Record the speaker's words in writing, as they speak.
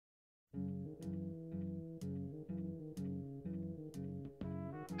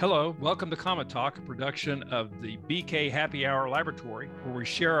Hello, welcome to Comet Talk, a production of the BK Happy Hour Laboratory, where we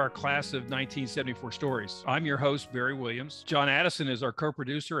share our class of 1974 stories. I'm your host, Barry Williams. John Addison is our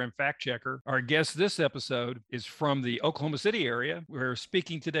co-producer and fact checker. Our guest this episode is from the Oklahoma City area. We're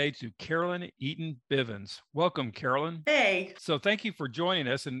speaking today to Carolyn Eaton Bivens. Welcome, Carolyn. Hey. So thank you for joining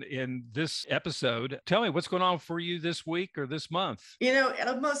us in this episode. Tell me what's going on for you this week or this month. You know,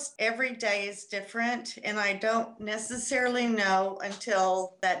 almost every day is different, and I don't necessarily know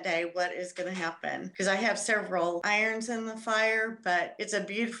until that day what is going to happen because I have several irons in the fire, but it's a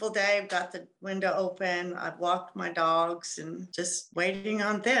beautiful day. I've got the window open. I've walked my dogs and just waiting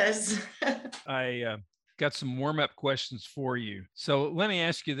on this. I got some warm-up questions for you. So let me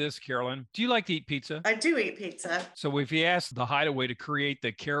ask you this, Carolyn. Do you like to eat pizza? I do eat pizza. So if you asked the hideaway to create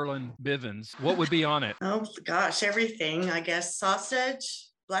the Carolyn Bivens, what would be on it? Oh, gosh, everything. I guess sausage,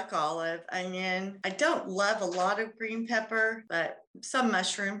 black olive, onion. I don't love a lot of green pepper, but some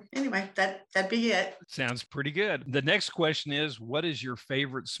mushroom. Anyway, that'd be it. Sounds pretty good. The next question is, what is your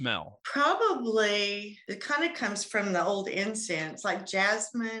favorite smell? Probably, it kind of comes from the old incense, like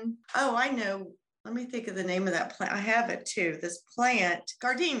jasmine. Oh, I know. Let me think of the name of that plant. I have it too. This plant,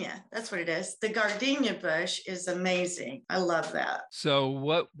 gardenia. That's what it is. The gardenia bush is amazing. I love that. So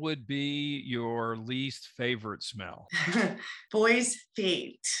what would be your least favorite smell? Boys'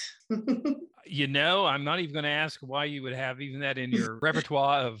 feet. You know, I'm not even going to ask why you would have even that in your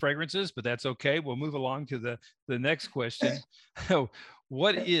repertoire of fragrances, but that's okay. We'll move along to the next question.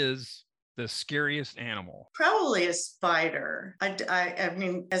 What is the scariest animal? Probably a spider. I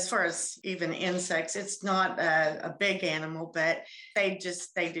mean, as far as even insects, it's not a big animal, but they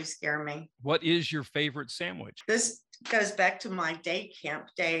do scare me. What is your favorite sandwich? This goes back to my day camp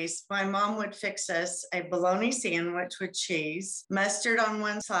days. My mom would fix us a bologna sandwich with cheese, mustard on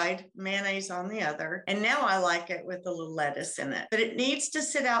one side, mayonnaise on the other. And now I like it with a little lettuce in it, but it needs to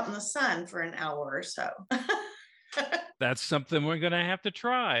sit out in the sun for an hour or so. That's something we're going to have to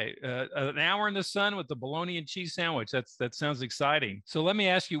try. An hour in the sun with the bologna and cheese sandwich. That sounds exciting. So let me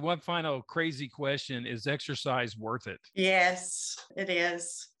ask you one final crazy question. Is exercise worth it? Yes, it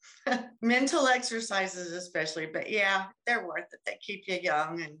is. Mental exercises especially, but yeah, they're worth it. They keep you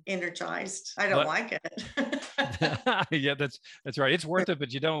young and energized. I don't like it. Yeah, that's right. It's worth it,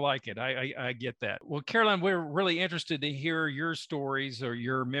 but you don't like it. I get that. Well, Carolyn, we're really interested to hear your stories or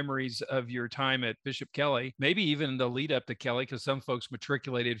your memories of your time at Bishop Kelly, maybe even the lead up to Kelly, because some folks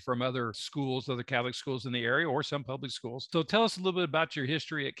matriculated from other schools, other Catholic schools in the area, or some public schools. So tell us a little bit about your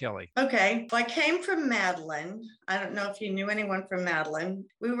history at Kelly. Okay. Well, I came from Madeline. I don't know if you knew anyone from Madeline.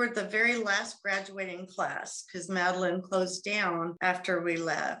 We were the very last graduating class because Madeline closed down after we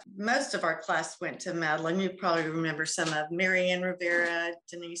left. Most of our class went to Madeline. You probably remember some of Marianne Rivera,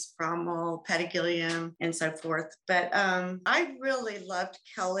 Denise Frommel, Patty Gilliam, and so forth. But I really loved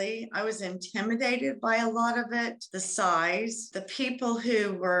Kelly. I was intimidated by a lot of it, the size, the people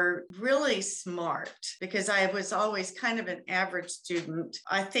who were really smart, because I was always kind of an average student.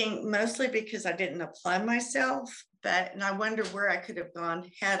 I think mostly because I didn't apply myself. And I wonder where I could have gone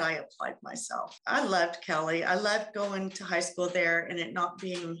had I applied myself. I loved Kelly. I loved going to high school there and it not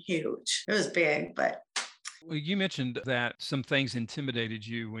being huge. It was big, but. Well, you mentioned that some things intimidated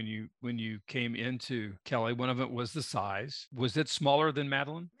you when you came into Kelly. One of it was the size. Was it smaller than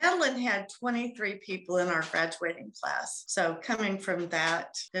Madeline? Madeline had 23 people in our graduating class. So coming from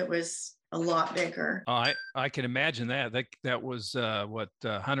that, it was a lot bigger. I can imagine that. That was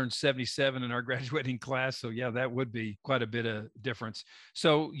 177 in our graduating class. So yeah, that would be quite a bit of difference.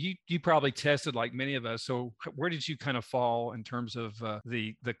 So you probably tested like many of us. So where did you kind of fall in terms of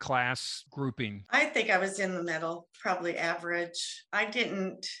the class grouping? I think I was in the middle, probably average. I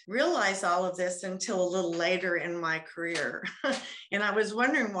didn't realize all of this until a little later in my career. And I was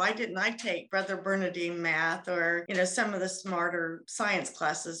wondering, why didn't I take Brother Bernardine math or, some of the smarter science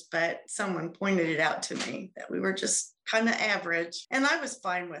classes, but someone pointed it out to me that we were just kind of average. And I was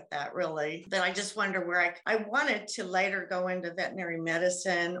fine with that, really. But I just wonder where I wanted to later go into veterinary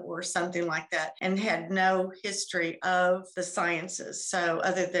medicine or something like that and had no history of the sciences. So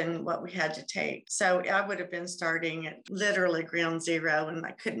other than what we had to take. So I would have been starting at literally ground zero and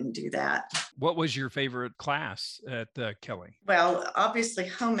I couldn't do that. What was your favorite class at Kelly? Well, obviously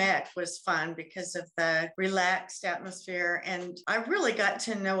home ec was fun because of the relaxed atmosphere. And I really got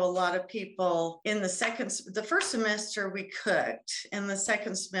to know a lot of people in the first semester we cooked. In the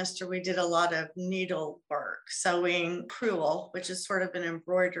second semester, we did a lot of needle work, sewing, crewel, which is sort of an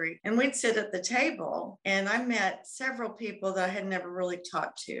embroidery. And we'd sit at the table and I met several people that I had never really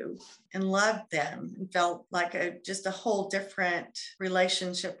talked to and loved them and felt like just a whole different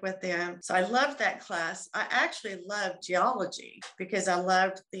relationship with them. So I I loved that class. I actually loved geology because I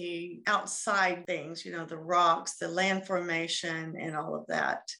loved the outside things, the rocks, the land formation, and all of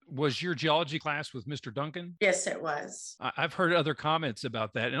that. Was your geology class with Mr. Duncan? Yes, it was. I've heard other comments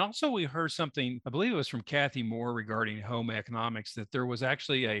about that. And also, we heard something, I believe it was from Kathy Moore regarding home economics, that there was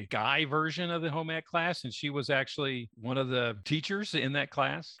actually a guy version of the home ec class, and she was actually one of the teachers in that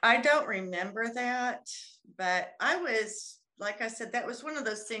class. I don't remember that, but like I said, that was one of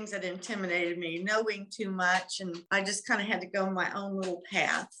those things that intimidated me, knowing too much. And I just kind of had to go my own little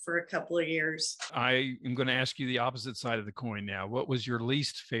path for a couple of years. I am going to ask you the opposite side of the coin now. What was your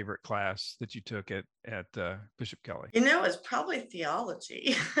least favorite class that you took at Bishop Kelly? It was probably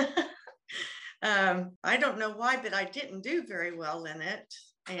theology. I don't know why, but I didn't do very well in it.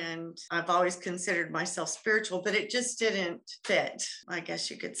 And I've always considered myself spiritual, but it just didn't fit, I guess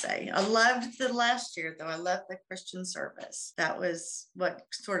you could say. I loved the last year, though. I loved the Christian service. That was what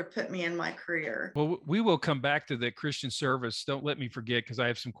sort of put me in my career. Well, we will come back to the Christian service. Don't let me forget, because I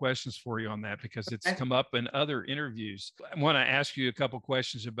have some questions for you on that, because it's come up in other interviews. I want to ask you a couple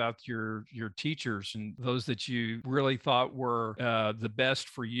questions about your teachers and those that you really thought were the best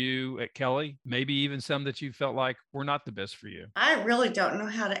for you at Kelly, maybe even some that you felt like were not the best for you. I really don't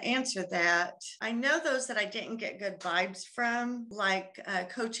know how to answer that. I know those that I didn't get good vibes from, like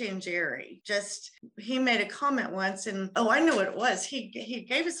Coach and Jerry. He made a comment once, and I know what it was. He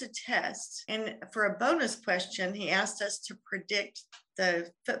gave us a test, and for a bonus question, he asked us to predict the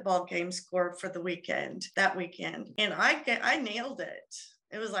football game score for that weekend. And I nailed it.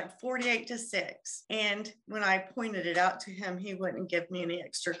 It was like 48-6. And when I pointed it out to him, he wouldn't give me any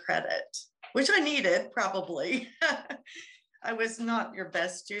extra credit, which I needed probably. I was not your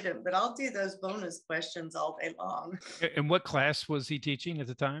best student, but I'll do those bonus questions all day long. And what class was he teaching at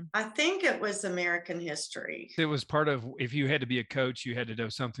the time? I think it was American history. It was part of, if you had to be a coach, you had to know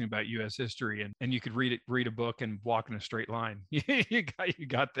something about U.S. history, and you could read a book and walk in a straight line. you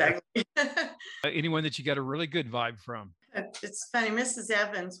got that. Exactly. Anyone that you got a really good vibe from? It's funny. Mrs.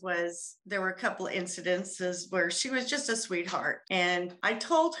 Evans there were a couple of incidences where she was just a sweetheart. And I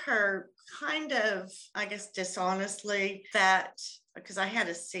told her kind of, I guess, dishonestly that because I had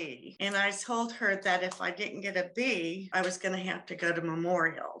a C, and I told her that if I didn't get a B, I was going to have to go to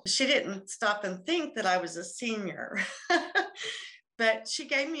Memorial. She didn't stop and think that I was a senior. But she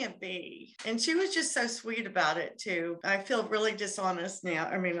gave me a B, and she was just so sweet about it too. I feel really dishonest now.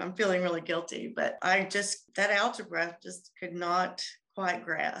 I mean, I'm feeling really guilty, but that algebra just could not quite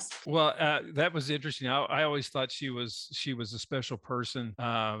grasp. Well, that was interesting. I always thought she was a special person,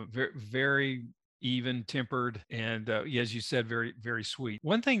 very, very even-tempered, and as you said, very, very sweet.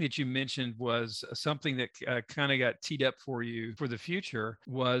 One thing that you mentioned was something that kind of got teed up for you for the future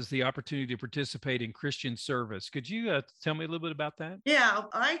was the opportunity to participate in Christian service. Could you tell me a little bit about that? Yeah,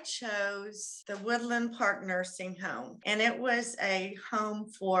 I chose the Woodland Park Nursing Home, and it was a home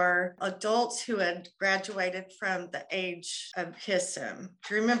for adults who had graduated from the age of HISM.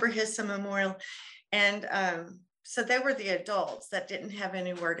 Do you remember HISM Memorial? And so they were the adults that didn't have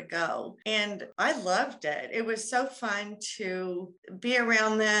anywhere to go. And I loved it. It was so fun to be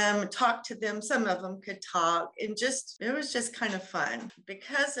around them, talk to them. Some of them could talk, and it was just kind of fun.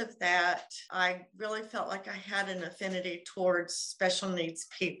 Because of that, I really felt like I had an affinity towards special needs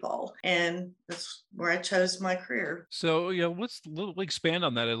people. And that's where I chose my career. So, let's expand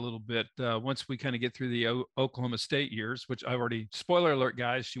on that a little bit once we kind of get through the Oklahoma State years, which I've already, spoiler alert,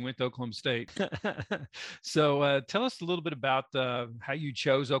 guys, she went to Oklahoma State. So tell us a little bit about how you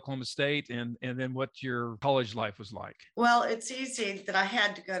chose Oklahoma State and then what your college life was like. Well, it's easy that I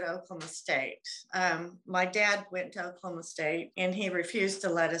had to go to Oklahoma State. My dad went to Oklahoma State, and he refused to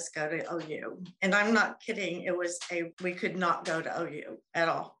let us go to OU. And I'm not kidding. We could not go to OU at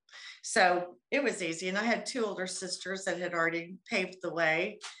all. So it was easy. And I had two older sisters that had already paved the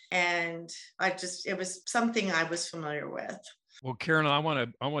way. And it was something I was familiar with. Well, Carolyn, I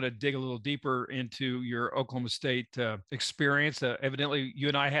want to dig a little deeper into your Oklahoma State experience. Evidently, you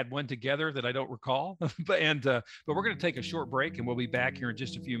and I had one together that I don't recall, but we're going to take a short break, and we'll be back here in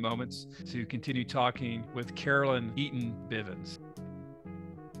just a few moments to continue talking with Carolyn Eaton Bivens.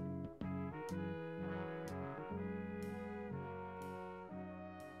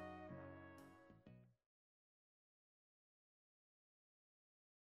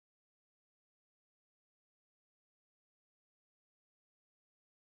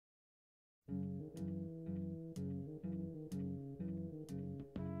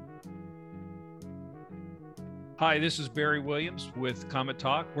 Hi, this is Barry Williams with Comet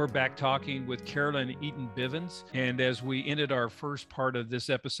Talk. We're back talking with Carolyn Eaton Bivens. And as we ended our first part of this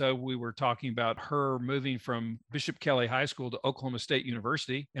episode, we were talking about her moving from Bishop Kelly High School to Oklahoma State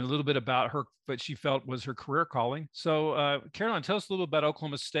University and a little bit about her, what she felt was her career calling. So, Carolyn, tell us a little about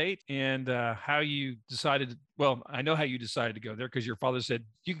Oklahoma State and how you decided. Well, I know how you decided to go there because your father said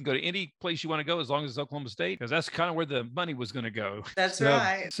you can go to any place you want to go as long as it's Oklahoma State, because that's kind of where the money was going to go. That's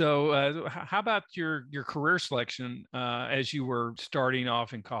right. So, how about your career selection as you were starting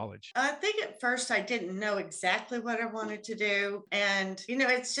off in college? I think at first I didn't know exactly what I wanted to do. And,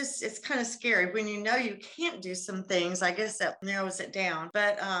 it's kind of scary when you know you can't do some things. I guess that narrows it down.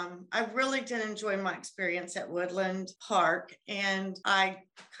 But I really did enjoy my experience at Woodland Park. And I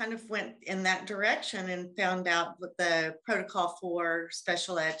kind of went in that direction and found out what the protocol for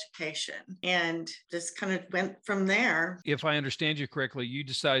special education and just kind of went from there. If I understand you correctly, you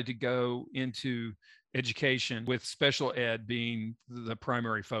decided to go into education with special ed being the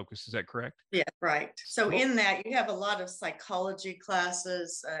primary focus. Is that correct? Yeah, right. So in that, you have a lot of psychology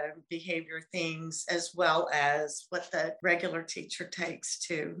classes, behavior things, as well as what the regular teacher takes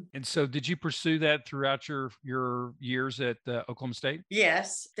too. And so did you pursue that throughout your years at Oklahoma State?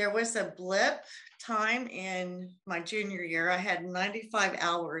 Yes, there was a blip time in my junior year. I had 95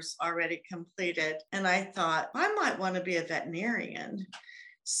 hours already completed, and I thought I might want to be a veterinarian.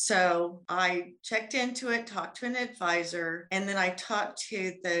 So I checked into it, talked to an advisor, and then I talked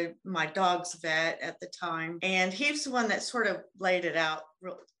to my dog's vet at the time. And he was the one that sort of laid it out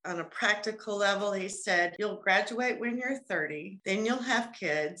on a practical level. He said, you'll graduate when you're 30, then you'll have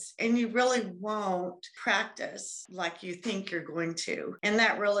kids, and you really won't practice like you think you're going to. And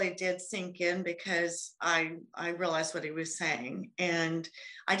that really did sink in because I realized what he was saying. And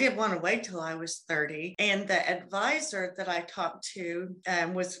I didn't want to wait till I was 30. And the advisor that I talked to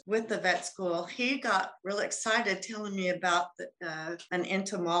was with the vet school. He got really excited telling me about an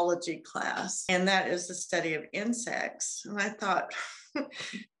entomology class, and that is the study of insects. And I thought,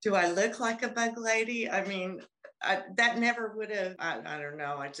 do I look like a bug lady? I mean, that never would have, I don't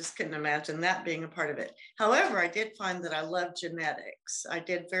know. I just couldn't imagine that being a part of it. However, I did find that I love genetics. I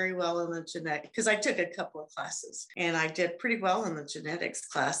did very well in the genetics because I took a couple of classes and I did pretty well in the genetics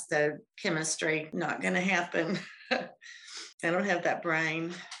class. The chemistry, not going to happen. I don't have that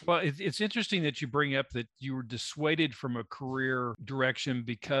brain. Well, it's interesting that you bring up that you were dissuaded from a career direction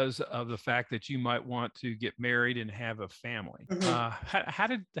because of the fact that you might want to get married and have a family. Mm-hmm.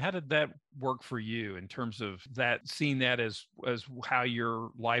 How did that work for you in terms of that, seeing that as how your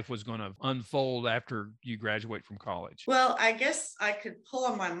life was going to unfold after you graduate from college? Well, I guess I could pull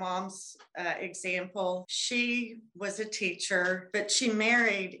on my mom's example. She was a teacher, but she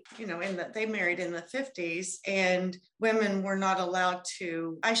married, they married in the 50s, and women were not allowed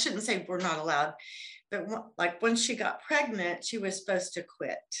to, I shouldn't say we're not allowed, but like when she got pregnant, she was supposed to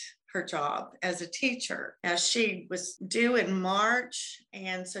quit her job as a teacher. Now she was due in March,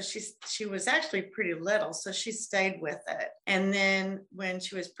 and so she was actually pretty little, so she stayed with it. And then when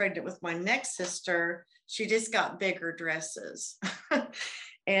she was pregnant with my next sister, she just got bigger dresses.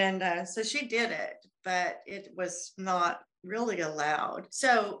 And so she did it, but it was not really allowed.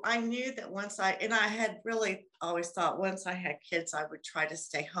 So I knew that I had really always thought once I had kids, I would try to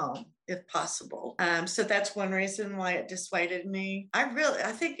stay home if possible. So that's one reason why it dissuaded me. I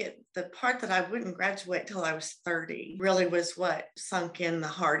think the part that I wouldn't graduate till I was 30 really was what sunk in the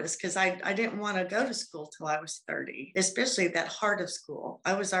hardest, because I didn't want to go to school till I was 30, especially that heart of school.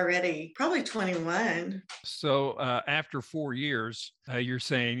 I was already probably 21. So after 4 years, you're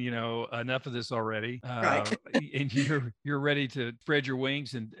saying, enough of this already, right? And you're ready to spread your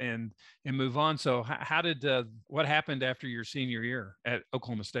wings and move on. So what happened after your senior year at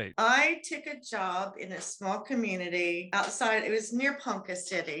Oklahoma State? I took a job in a small community outside. It was near Ponca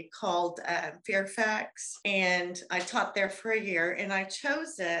City called Fairfax, and I taught there for a year. And I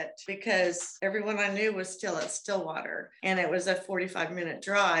chose it because everyone I knew was still at Stillwater, and it was a 45-minute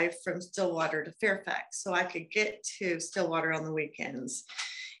drive from Stillwater to Fairfax, so I could get to Stillwater on the weekends.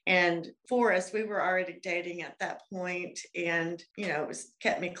 And for us, we were already dating at that point, and it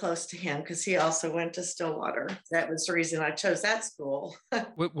kept me close to him because he also went to Stillwater. That was the reason I chose that school.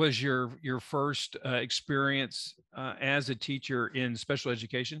 What was your first experience as a teacher in special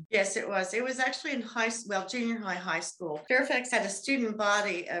education? Yes, it was. It was actually in junior high school. Fairfax had a student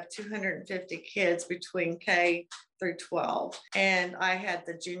body of 250 kids between K through 12. And I had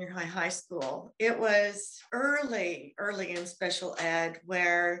the junior high school. It was early in special ed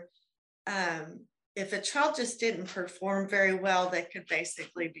where if a child just didn't perform very well, they could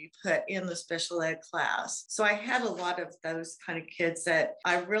basically be put in the special ed class. So I had a lot of those kind of kids that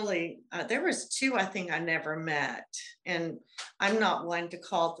I really, there was two I think I never met. And I'm not one to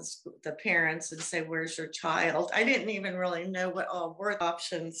call the parents and say, where's your child? I didn't even really know what all were the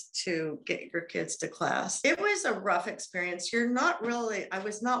options to get your kids to class. It was a rough experience. I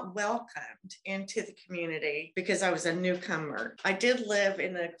was not welcomed into the community because I was a newcomer. I did live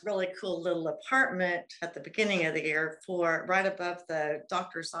in a really cool little apartment at the beginning of the year right above the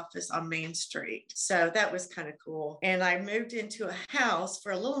doctor's office on Main Street. So that was kind of cool. And I moved into a house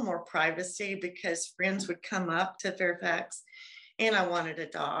for a little more privacy because friends would come up to Fairfax and I wanted a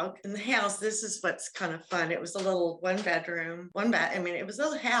dog. In the house, this is what's kind of fun. It was a little one bedroom, it was a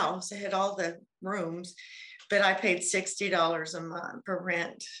little house. It had all the rooms, but I paid $60 a month for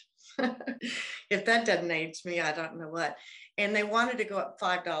rent. If that doesn't age me, I don't know what. And they wanted to go up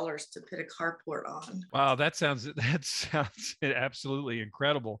 $5 to put a carport on. Wow, that sounds absolutely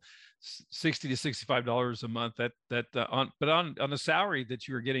incredible. 60 to $65 a month. On the salary that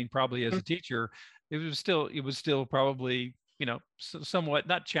you were getting probably as a teacher, it was still probably, somewhat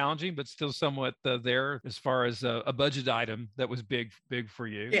not challenging, but still somewhat there as far as a budget item that was big for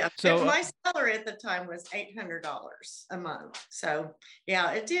you. Yeah. So my salary at the time was $800 a month. So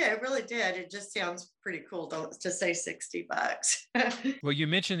yeah, it really did. It just sounds pretty cool to say $60. Well, you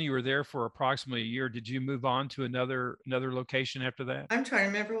mentioned you were there for approximately a year. Did you move on to another location after that? I'm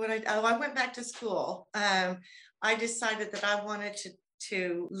trying to remember I went back to school. I decided that I wanted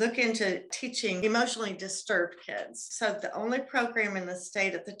to look into teaching emotionally disturbed kids. So the only program in the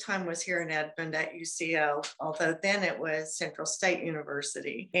state at the time was here in Edmond at UCO, although then it was Central State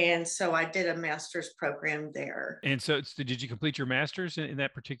University. And so I did a master's program there. And so did you complete your master's in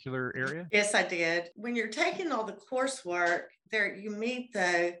that particular area? Yes, I did. When you're taking all the coursework, you meet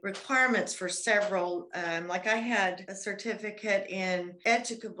the requirements for several, like I had a certificate in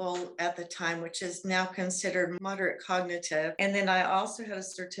educable at the time, which is now considered moderate cognitive. And then I also had a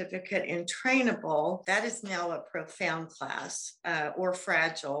certificate in trainable. That is now a profound class or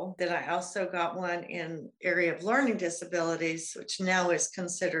fragile. Then I also got one in area of learning disabilities, which now is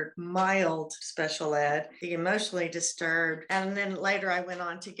considered mild special ed, the emotionally disturbed. And then later I went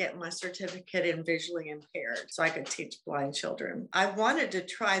on to get my certificate in visually impaired so I could teach blind children. I wanted to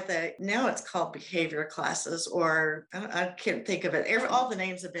try now it's called behavior classes, or I can't think of it. All the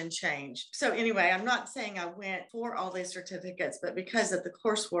names have been changed. So anyway, I'm not saying I went for all these certificates, but because of the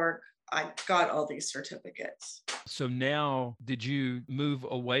coursework, I got all these certificates. So now, did you move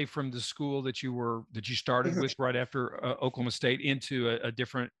away from the school that you started with right after Oklahoma State into a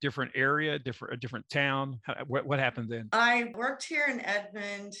different area, a different town? What happened then? I worked here in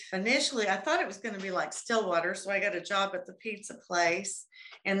Edmond. Initially, I thought it was going to be like Stillwater, so I got a job at the pizza place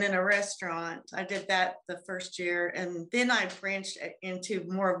and then a restaurant. I did that the first year, and then I branched into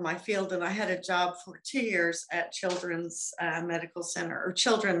more of my field, and I had a job for 2 years at Children's Medical Center or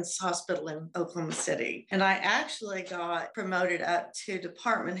Children's Hospital in Oklahoma City. And I actually got promoted up to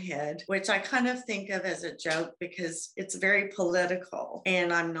department head, which I kind of think of as a joke because it's very political,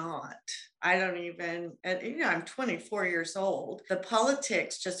 and I'm not. I don't even, I'm 24 years old. The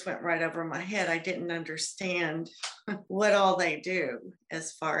politics just went right over my head. I didn't understand what all they do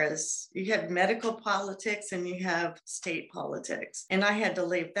as far as you have medical politics and you have state politics. And I had to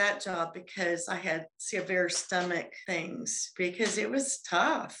leave that job because I had severe stomach things because it was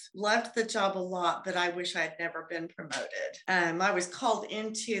tough. Loved the job a lot, but I wish I'd never been promoted. I was called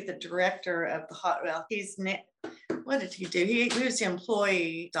into the director of what did he do? He was the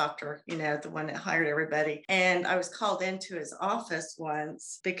employee doctor, the one that hired everybody. And I was called into his office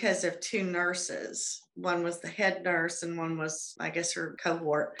once because of two nurses. One was the head nurse and one was, I guess, her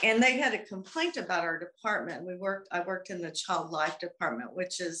cohort. And they had a complaint about our department. I worked in the child life department,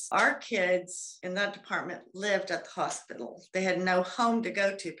 which is our kids in that department lived at the hospital. They had no home to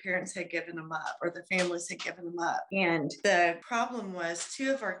go to. Parents had given them up or the families had given them up. And the problem was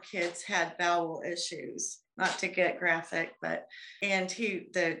 2 of our kids had bowel issues. Not to get graphic,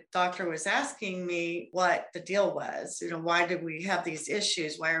 the doctor was asking me what the deal was. Why did we have these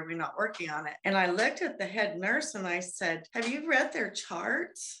issues? Why are we not working on it? And I looked at the head nurse and I said, have you read their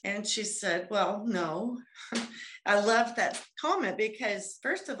charts? And she said, well, no. I love that comment because,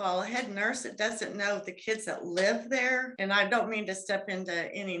 first of all, a head nurse that doesn't know the kids that live there, and I don't mean to step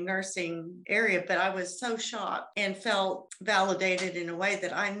into any nursing area, but I was so shocked and felt validated in a way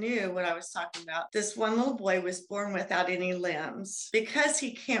that I knew what I was talking about. This one little boy was born without any limbs. Because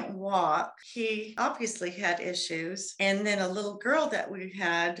he can't walk, he obviously had issues. And then a little girl that we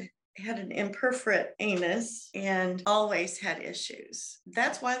had had an imperforate anus and always had issues.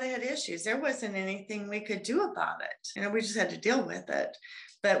 That's why they had issues. There wasn't anything we could do about it. We just had to deal with it.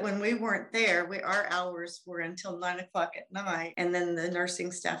 But when we weren't there, our hours were until 9 o'clock at night, and then the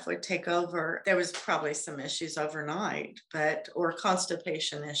nursing staff would take over. There was probably some issues overnight, or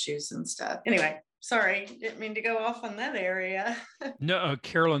constipation issues and stuff. Anyway, sorry, didn't mean to go off on that area. No,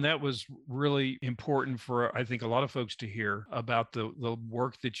 Carolyn, that was really important for, I think, a lot of folks to hear about the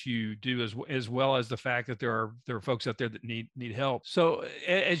work that you do, as well as the fact that there are folks out there that need help. So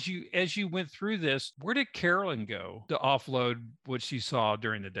as you went through this, where did Carolyn go to offload what she saw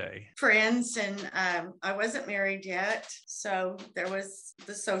during the day? Friends, and I wasn't married yet, so there was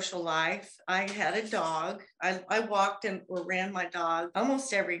the social life. I had a dog. I walked or ran my dog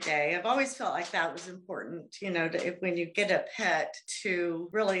almost every day. I've always felt like that was important, when you get a pet, to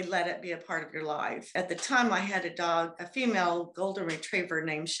really let it be a part of your life. At the time, I had a dog, a female golden retriever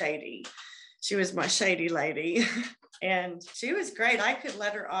named Shady. She was my Shady lady. And she was great. I could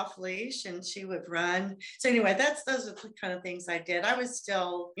let her off leash and she would run. So anyway, those are the kind of things I did. I was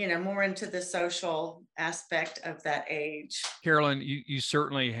still, more into the social aspect of that age. Carolyn, you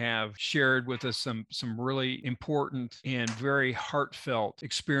certainly have shared with us some really important and very heartfelt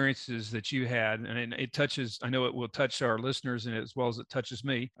experiences that you had. And I know it will touch our listeners and as well as it touches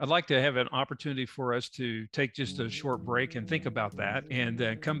me. I'd like to have an opportunity for us to take just a short break and think about that, and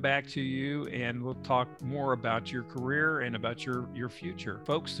then come back to you and we'll talk more about your career and about your future.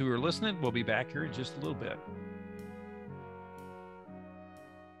 Folks who are listening, we'll be back here in just a little bit.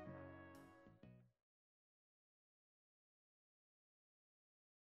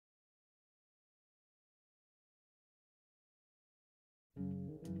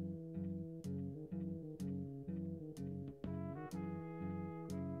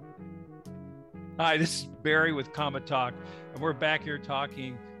 Hi, this is Barry with Comet Talk, and we're back here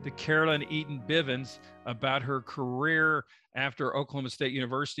talking to Carolyn Eaton Bivens about her career after Oklahoma State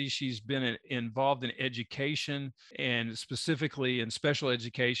University. She's been involved in education, and specifically in special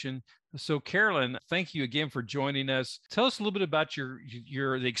education. So Carolyn, thank you again for joining us. Tell us a little bit about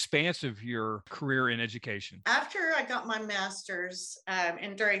the expanse of your career in education. After I got my master's,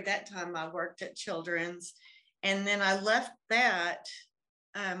 and during that time I worked at Children's, and then I left that.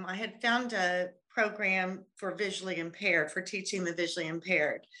 I had found a program for visually impaired, for teaching the visually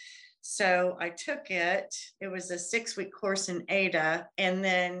impaired. So I took it. It was a 6-week course in Ada, and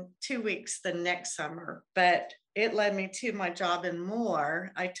then 2 weeks the next summer. But it led me to my job in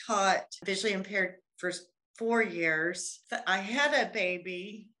Moore. I taught visually impaired for 4 years. I had a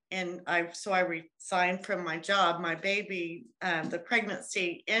baby, and I resigned from my job. My baby, the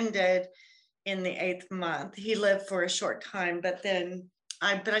pregnancy ended in the 8th month. He lived for a short time, but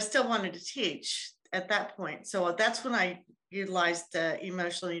I still wanted to teach at that point. So that's when I utilized the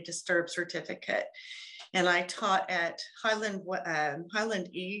emotionally disturbed certificate. And I taught at Highland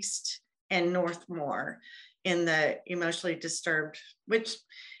East and Northmore in the emotionally disturbed, which,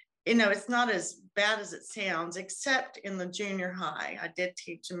 it's not as bad as it sounds, except in the junior high. I did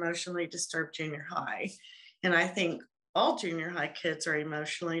teach emotionally disturbed junior high. And I think all junior high kids are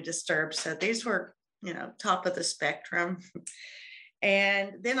emotionally disturbed. So these were, top of the spectrum.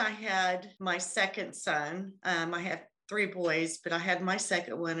 And then I had my second son. I have 3 boys, but I had my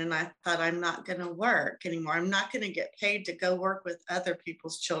second one, and I thought, I'm not going to work anymore. I'm not going to get paid to go work with other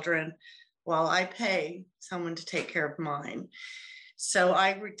people's children while I pay someone to take care of mine. So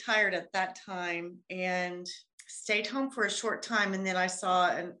I retired at that time and stayed home for a short time. And then I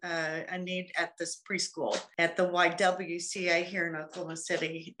saw a need at this preschool at the YWCA here in Oklahoma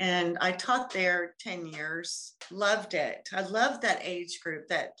City. And I taught there 10 years, loved it. I loved that age group,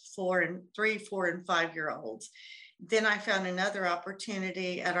 that 3, 4, and 5-year-olds. Then I found another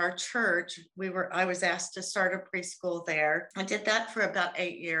opportunity at our church. I was asked to start a preschool there. I did that for about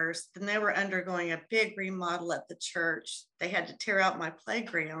 8 years. Then they were undergoing a big remodel at the church. They had to tear out my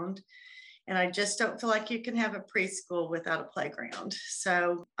playground. And I just don't feel like you can have a preschool without a playground.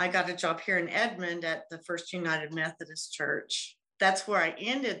 So I got a job here in Edmond at the First United Methodist Church. That's where I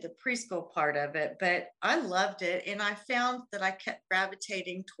ended the preschool part of it, but I loved it. And I found that I kept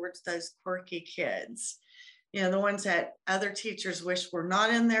gravitating towards those quirky kids, the ones that other teachers wish were not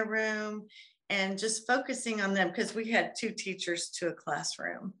in their room, and just focusing on them, because we had 2 teachers to a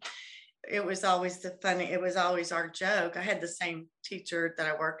classroom. It was always it was always our joke. I had the same teacher that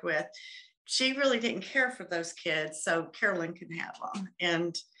I worked with. She really didn't care for those kids, so Carolyn could have them.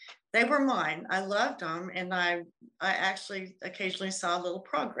 And they were mine. I loved them, and I actually occasionally saw a little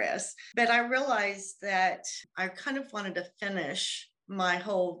progress. But I realized that I kind of wanted to finish my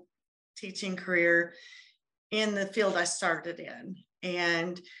whole teaching career in the field I started in.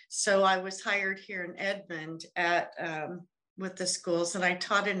 And so I was hired here in Edmond with the schools, and I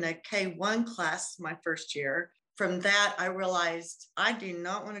taught in a K-1 class my first year. From that, I realized I do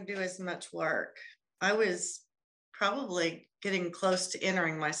not want to do as much work. I was probably getting close to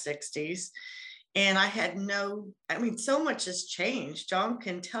entering my 60s. And I had so much has changed. John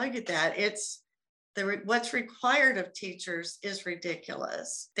can tell you that. What's required of teachers is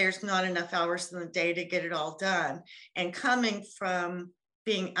ridiculous. There's not enough hours in the day to get it all done. And coming from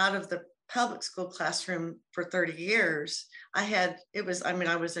being out of the public school classroom for 30 years, I was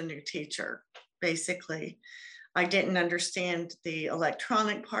a new teacher, basically. I didn't understand the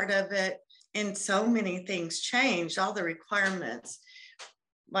electronic part of it. And so many things changed, all the requirements.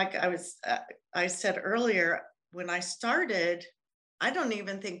 Like I said earlier, when I started, I don't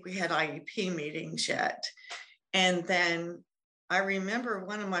even think we had IEP meetings yet. And then I remember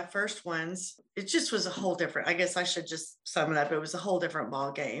one of my first ones, it just was a whole different, I guess I should just sum it up. It was a whole different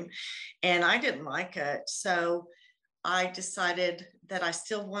ball game, and I didn't like it. So I decided that I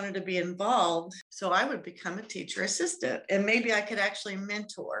still wanted to be involved. So I would become a teacher assistant, and maybe I could actually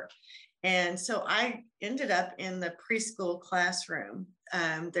mentor. And so I ended up in the preschool classroom.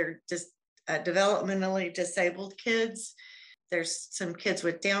 They're just developmentally disabled kids. There's some kids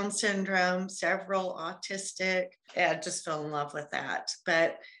with Down syndrome, several autistic. I just fell in love with that.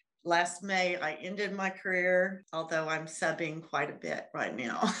 But last May, I ended my career, although I'm subbing quite a bit right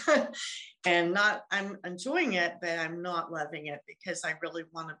now. And I'm enjoying it, but I'm not loving it because I really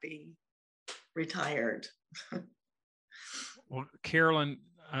want to be retired. Well, Carolyn,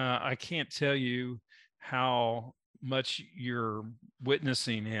 I can't tell you how much your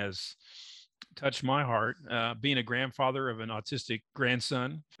witnessing has touched my heart. Being a grandfather of an autistic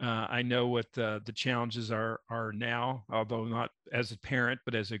grandson, I know what the challenges are now, although not as a parent,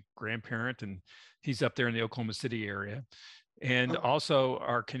 but as a grandparent, and he's up there in the Oklahoma City area. And also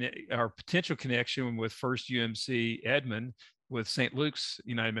our potential connection with First UMC Edmond with St. Luke's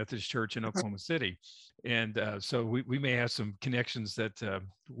United Methodist Church in Oklahoma City. And so we may have some connections that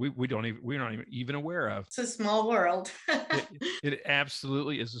we're not even aware of. It's a small world. it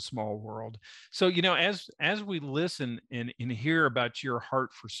absolutely is a small world. So, as we listen and hear about your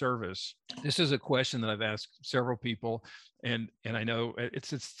heart for service, this is a question that I've asked several people. And I know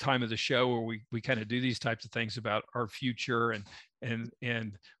it's time of the show where we kind of do these types of things about our future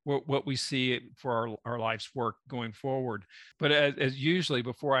and what we see for our life's work going forward. But as usually,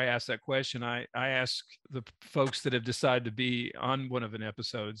 before I ask that question, I ask the folks that have decided to be on one of an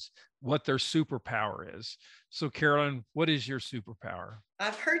episodes what their superpower is. So, Carolyn, what is your superpower?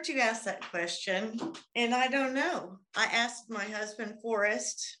 I've heard you ask that question, and I don't know. I asked my husband,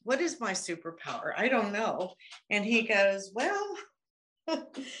 Forrest, what is my superpower? I don't know. And he goes, well,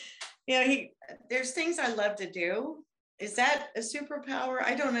 there's things I love to do. Is that a superpower?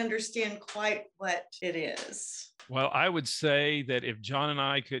 I don't understand quite what it is. Well, I would say that if John and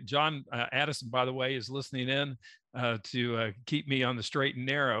I could, John Addison, by the way, is listening in to keep me on the straight and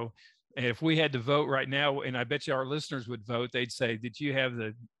narrow. And if we had to vote right now, and I bet you our listeners would vote, they'd say, "Did you have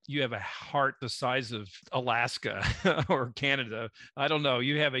a heart the size of Alaska or Canada? I don't know.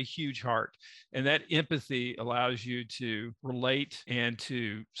 You have a huge heart." And that empathy allows you to relate and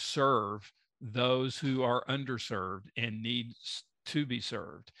to serve those who are underserved and need to be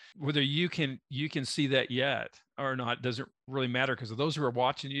served. Whether you can see that yet or not doesn't really matter, because those who are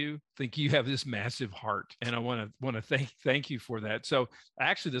watching you think you have this massive heart, and I want to thank you for that. So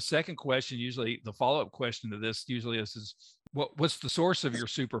actually, the second question, usually the follow-up question to this, usually is what's the source of your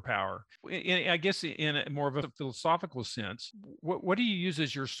superpower? I guess in a more of a philosophical sense, what do you use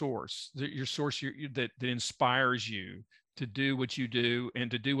as your source? Your source that inspires you to do what you do and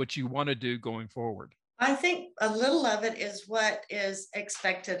to do what you want to do going forward? I think a little of it is what is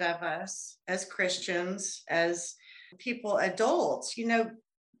expected of us as Christians, as people, adults.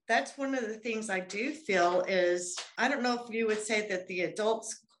 That's one of the things I do feel is, I don't know if you would say that the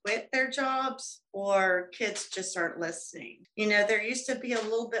adults quit their jobs or kids just aren't listening. There used to be a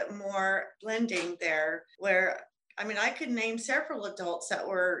little bit more blending there where, I could name several adults that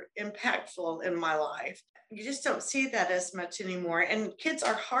were impactful in my life. You just don't see that as much anymore. And kids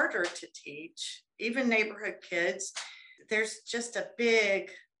are harder to teach, even neighborhood kids. There's just a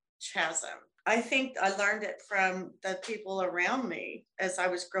big chasm. I think I learned it from the people around me as I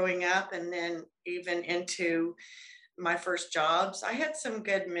was growing up, and then even into my first jobs. I had some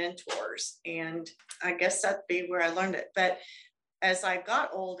good mentors, and I guess that'd be where I learned it. But as I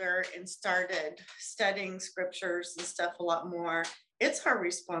got older and started studying scriptures and stuff a lot more, it's our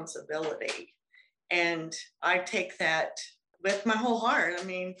responsibility. And I take that with my whole heart.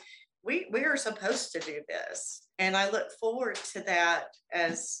 we are supposed to do this. And I look forward to that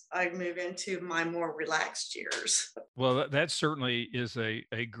as I move into my more relaxed years. Well, that certainly is a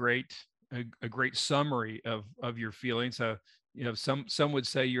great a great summary of your feelings. Some would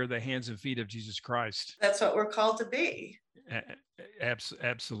say you're the hands and feet of Jesus Christ. That's what we're called to be.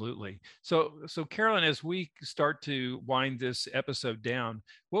 Absolutely. So Carolyn, as we start to wind this episode down,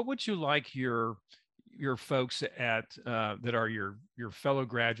 what would you like your folks at that are your fellow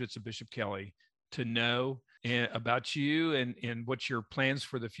graduates of Bishop Kelly to know about you and what your plans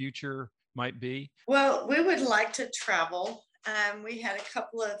for the future might be? Well, we would like to travel. We had a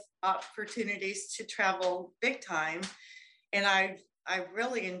couple of opportunities to travel big time, and I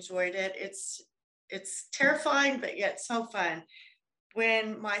really enjoyed it. It's terrifying, but yet so fun.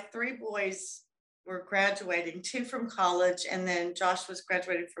 When my three boys were graduating, two from college, and then Josh was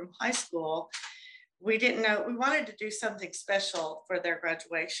graduating from high school, we didn't know, we wanted to do something special for their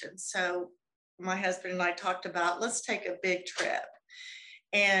graduation. So my husband and I talked about, let's take a big trip.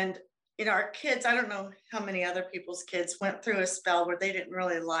 And our kids, I don't know how many other people's kids went through a spell where they didn't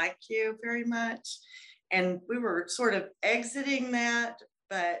really like you very much. And we were sort of exiting that,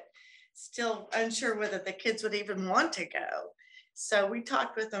 but still unsure whether the kids would even want to go. So we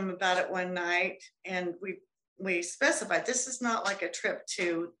talked with them about it one night, and we specified, this is not like a trip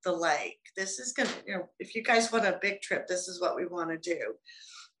to the lake. This is going to, if you guys want a big trip, this is what we want to do.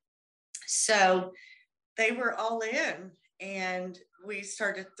 So they were all in, and we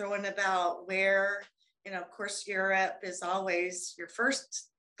started throwing about where, of course, Europe is always your first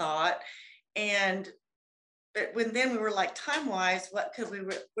thought. But then we were like, time-wise,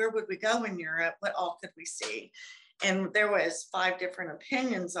 where would we go in Europe? What all could we see? And there was 5 different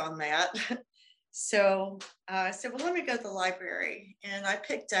opinions on that. So I said, well, let me go to the library. And I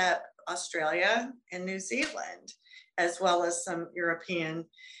picked up Australia and New Zealand, as well as some European.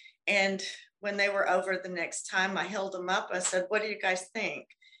 And when they were over the next time, I held them up. I said, what do you guys think?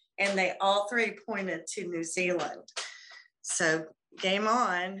 And they all 3 pointed to New Zealand. So game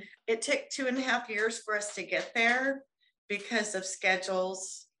on. It took 2.5 years for us to get there because of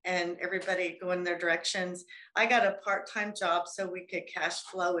schedules and everybody going their directions. I got a part-time job so we could cash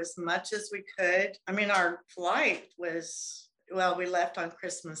flow as much as we could. I mean, our flight was, well, we left on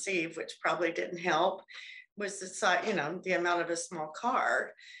Christmas Eve, which probably didn't help, was the amount of a small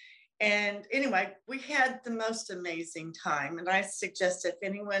car. And anyway, we had the most amazing time. And I suggest if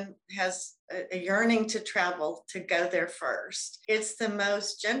anyone has a yearning to travel, to go there first. It's the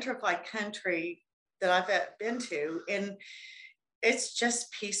most gentrified country that I've been to. And it's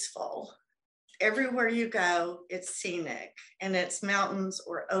just peaceful. Everywhere you go, it's scenic, and it's mountains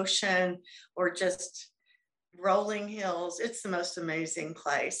or ocean or just rolling hills. It's the most amazing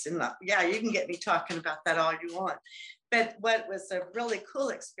place. And yeah, you can get me talking about that all you want. But what was a really cool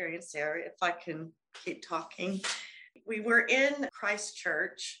experience there, if I can keep talking, we were in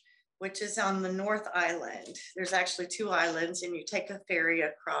Christchurch, which is on the North Island. There's actually 2 islands, and you take a ferry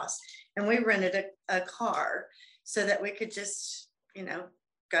across. And we rented a car so that we could just,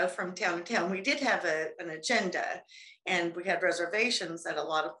 go from town to town. We did have an agenda, and we had reservations at a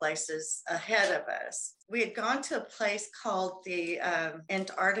lot of places ahead of us. We had gone to a place called the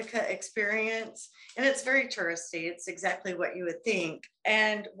Antarctica Experience, and it's very touristy. It's exactly what you would think.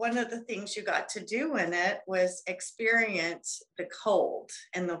 And one of the things you got to do in it was experience the cold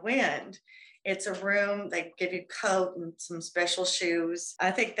and the wind. It's a room, they give you a coat and some special shoes.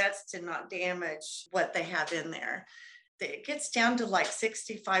 I think that's to not damage what they have in there. It gets down to like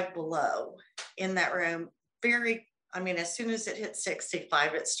 65 below in that room. As soon as it hits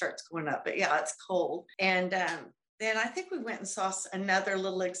 65, it starts going up. But yeah, it's cold. And then I think we went and saw another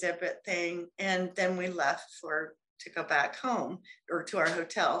little exhibit thing. And then we left to go back home or to our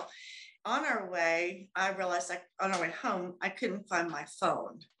hotel. On our way, I realized on our way home, I couldn't find my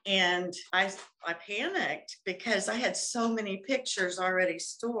phone. And I panicked because I had so many pictures already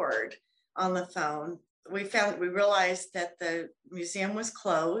stored on the phone. We realized that the museum was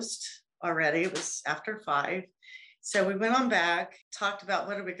closed already. It was after 5. So we went on back, talked about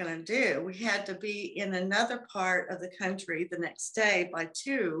what are we going to do. We had to be in another part of the country the next day by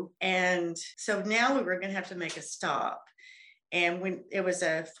 2. And so now we were going to have to make a stop. And it was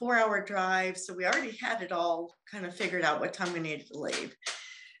a 4-hour drive. So we already had it all kind of figured out what time we needed to leave.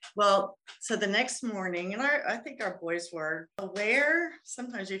 Well, so the next morning, and I think our boys were aware,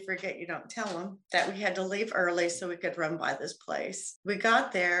 sometimes you forget, you don't tell them, that we had to leave early so we could run by this place. We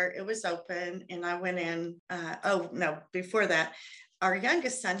got there, it was open, and I went in. Before that, our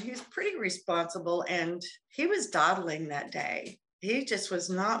youngest son, who's pretty responsible, and he was dawdling that day. He just was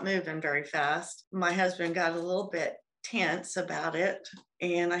not moving very fast. My husband got a little bit tense about it.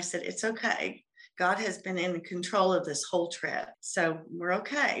 And I said, it's okay. God has been in control of this whole trip. So we're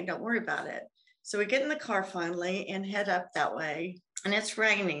okay. Don't worry about it. So we get in the car finally and head up that way. And it's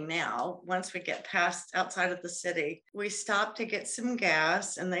raining now. Once we get past outside of the city, we stop to get some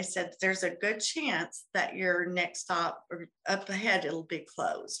gas. And they said, there's a good chance that your next stop or up ahead, it'll be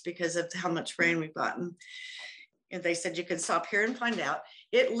closed because of how much rain we've gotten. And they said, you can stop here and find out.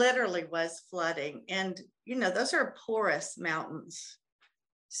 It literally was flooding. And, you know, those are porous mountains.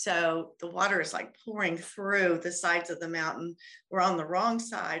 So the water is like pouring through the sides of the mountain. We're on the wrong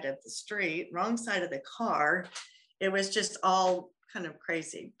side of the street, wrong side of the car. It was just all kind of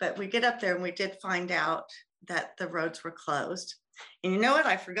crazy. But we get up there and we did find out that the roads were closed. And you know what?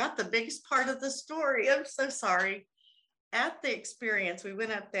 I forgot the biggest part of the story. I'm so sorry. At the experience, we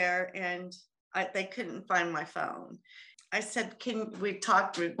went up there and they couldn't find my phone. I said, we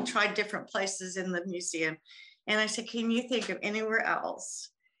tried different places in the museum. And I said, can you think of anywhere else?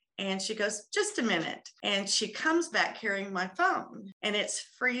 And she goes, just a minute. And she comes back carrying my phone and it's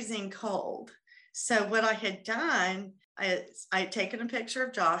freezing cold. So what I had done, I had taken a picture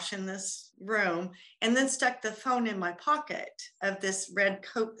of Josh in this room and then stuck the phone in my pocket of this red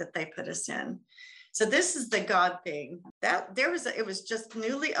coat that they put us in. So this is the God thing. It was just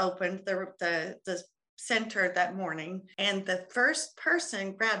newly opened, the center that morning. And the first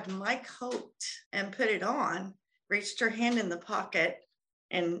person grabbed my coat and put it on, reached her hand in the pocket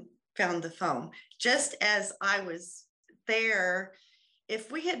and found the phone. Just as I was there, if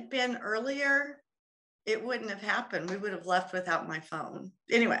we had been earlier, it wouldn't have happened. We would have left without my phone.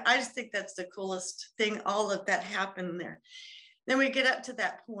 Anyway, I just think that's the coolest thing. All of that happened there. Then we get up to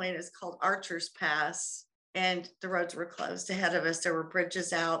that point. It's called Archer's Pass, and the roads were closed ahead of us. There were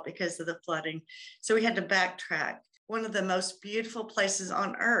bridges out because of the flooding. So we had to backtrack. One of the most beautiful places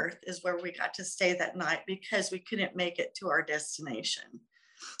on earth is where we got to stay that night because we couldn't make it to our destination.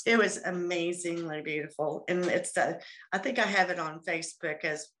 It was amazingly beautiful. And I think I have it on Facebook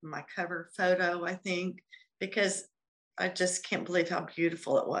as my cover photo, I think, because I just can't believe how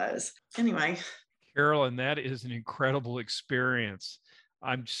beautiful it was. Anyway. Carolyn, that is an incredible experience.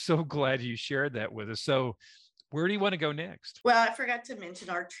 I'm so glad you shared that with us. So where do you want to go next? Well, I forgot to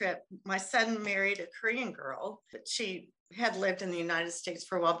mention our trip. My son married a Korean girl, but she had lived in the United States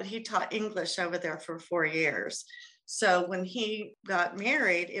for a while, but he taught English over there for 4 years. So when he got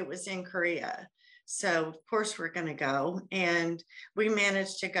married, it was in Korea. So of course we're going to go, and we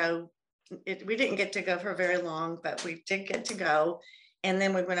managed to go. We didn't get to go for very long, but we did get to go. And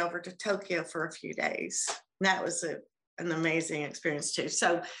then we went over to Tokyo for a few days. And that was an amazing experience too.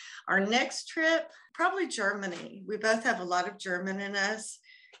 So our next trip, probably Germany. We both have a lot of German in us,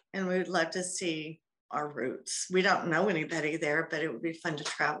 and we would love to see our roots. We don't know anybody there, but it would be fun to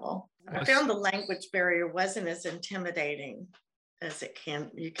travel. I found the language barrier wasn't as intimidating as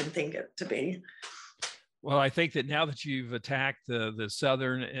you can think it to be. Well, I think that now that you've attacked the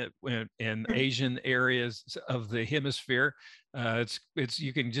southern and Asian areas of the hemisphere, it's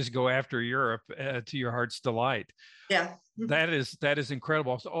you can just go after Europe to your heart's delight. Yeah, that is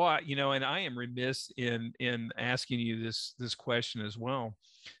incredible. So, and I am remiss in asking you this question as well.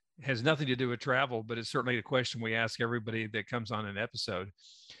 It has nothing to do with travel, but it's certainly a question we ask everybody that comes on an episode.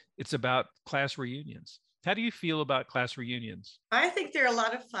 It's about class reunions. How do you feel about class reunions? I think they're a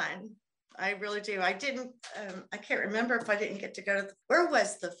lot of fun. I really do. I can't remember if I didn't get to go to, where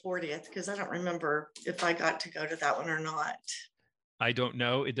was the 40th? Because I don't remember if I got to go to that one or not. I don't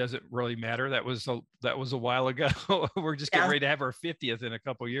know. It doesn't really matter. That was a while ago. We're just getting ready to have our 50th in a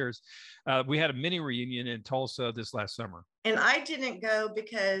couple of years. We had a mini reunion in Tulsa this last summer. And I didn't go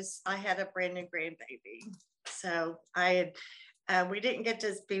because I had a brand new grandbaby. So we didn't get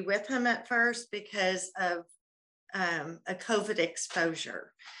to be with him at first because of a COVID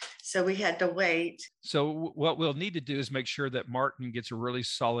exposure. So we had to wait. So what we'll need to do is make sure that Martin gets a really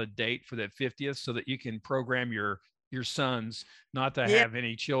solid date for that 50th so that you can program your sons not to have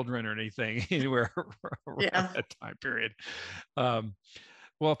any children or anything anywhere around that time period.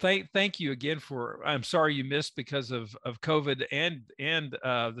 Well, thank you again I'm sorry you missed because of COVID and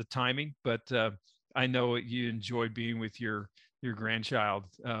the timing, but I know you enjoyed being with your grandchild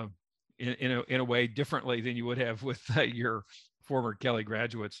in a way differently than you would have with your former Kelley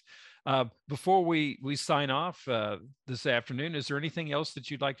graduates. Before we sign off this afternoon, is there anything else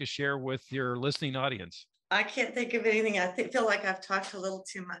that you'd like to share with your listening audience? I can't think of anything. I feel like I've talked a little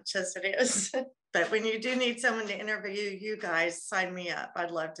too much as it is. But when you do need someone to interview you guys, sign me up.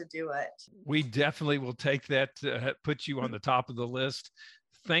 I'd love to do it. We definitely will take that, put you on the top of the list.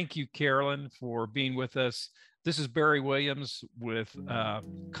 Thank you, Carolyn, for being with us. This is Barry Williams with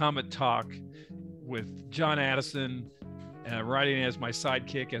Comet Talk with John Addison, writing as my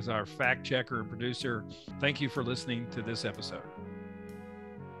sidekick, as our fact checker and producer. Thank you for listening to this episode.